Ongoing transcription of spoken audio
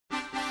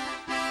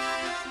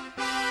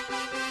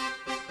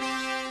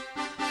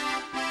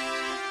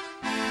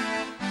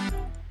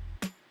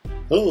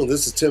Hello,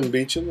 this is Tim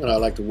Beecham, and I'd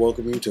like to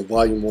welcome you to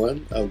Volume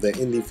 1 of the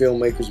Indie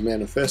Filmmakers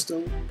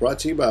Manifesto, brought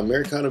to you by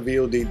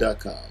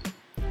AmericanaVOD.com.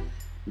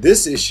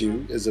 This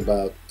issue is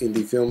about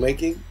indie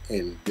filmmaking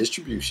and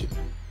distribution.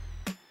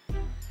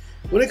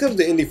 When it comes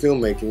to indie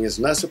filmmaking, it's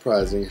not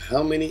surprising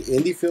how many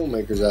indie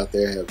filmmakers out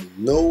there have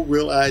no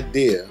real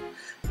idea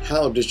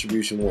how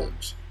distribution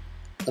works.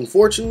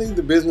 Unfortunately,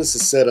 the business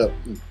is set up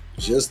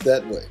just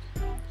that way.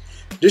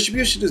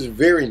 Distribution is a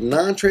very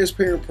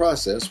non-transparent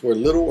process where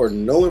little or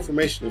no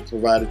information is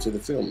provided to the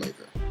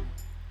filmmaker.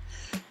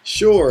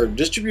 Sure,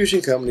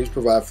 distribution companies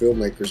provide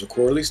filmmakers a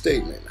quarterly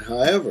statement.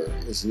 However,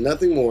 it's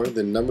nothing more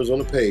than numbers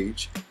on a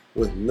page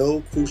with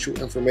no crucial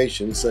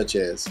information such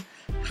as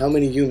how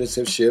many units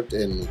have shipped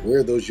and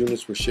where those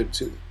units were shipped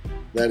to.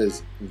 That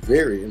is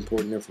very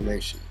important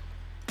information.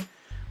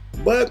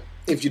 But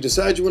if you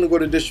decide you want to go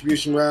the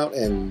distribution route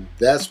and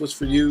that's what's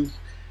for you,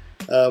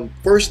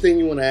 first thing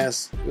you want to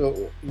ask,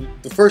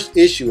 the first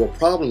issue or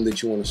problem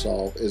that you want to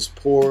solve is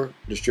poor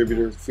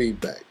distributor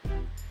feedback.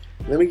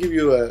 Let me give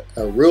you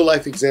a real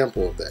life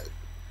example of that.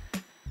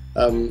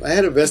 I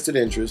had a vested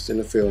interest in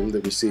a film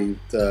that received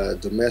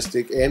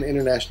domestic and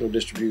international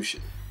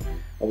distribution.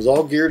 I was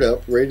all geared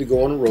up, ready to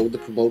go on the road to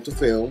promote the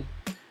film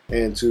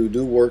and to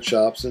do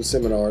workshops and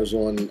seminars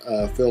on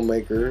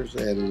filmmakers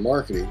and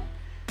marketing.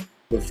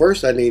 But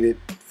first I needed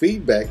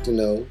feedback to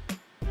know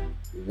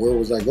where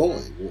was I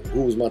going?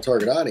 Who was my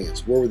target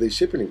audience? Where were they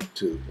shipping it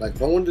to? Like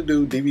if I wanted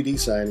to do DVD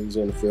signings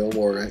on the film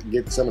or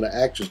get some of the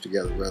actors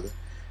together rather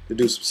to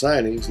do some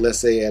signings, let's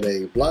say at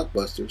a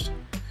Blockbusters,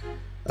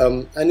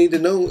 I need to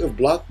know if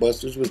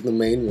Blockbusters was the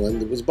main one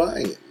that was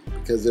buying it.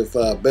 Because if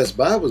Best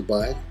Buy was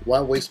buying, why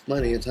waste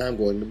money and time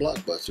going to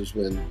Blockbusters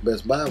when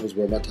Best Buy was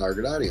where my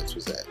target audience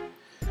was at?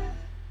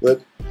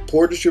 But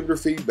poor distributor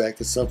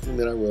feedback is something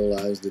that I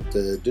realized that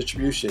the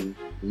distribution,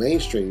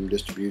 mainstream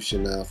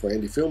distribution for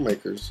indie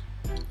filmmakers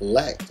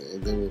lacked.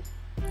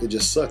 It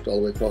just sucked all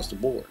the way across the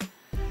board.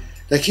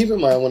 Now keep in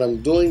mind when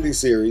I'm doing these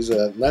series,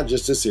 not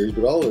just this series,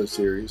 but all of the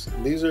series,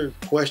 these are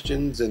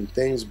questions and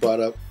things brought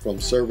up from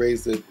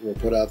surveys that were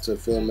put out to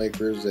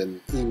filmmakers and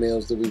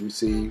emails that we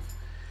receive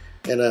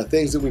and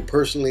things that we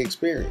personally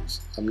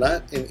experienced. I'm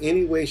not in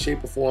any way,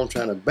 shape, or form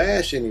trying to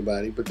bash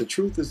anybody, but the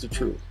truth is the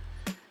truth.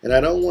 And I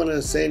don't want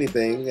to say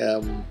anything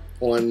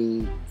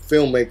on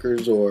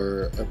filmmakers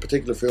or a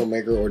particular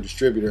filmmaker or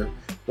distributor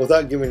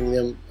without giving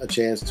them a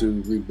chance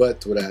to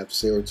rebut to what I have to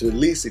say or to at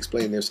least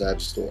explain their side of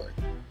the story.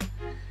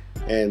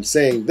 And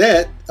saying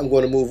that, I'm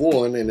going to move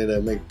on and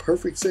it'll make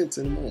perfect sense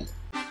in a moment.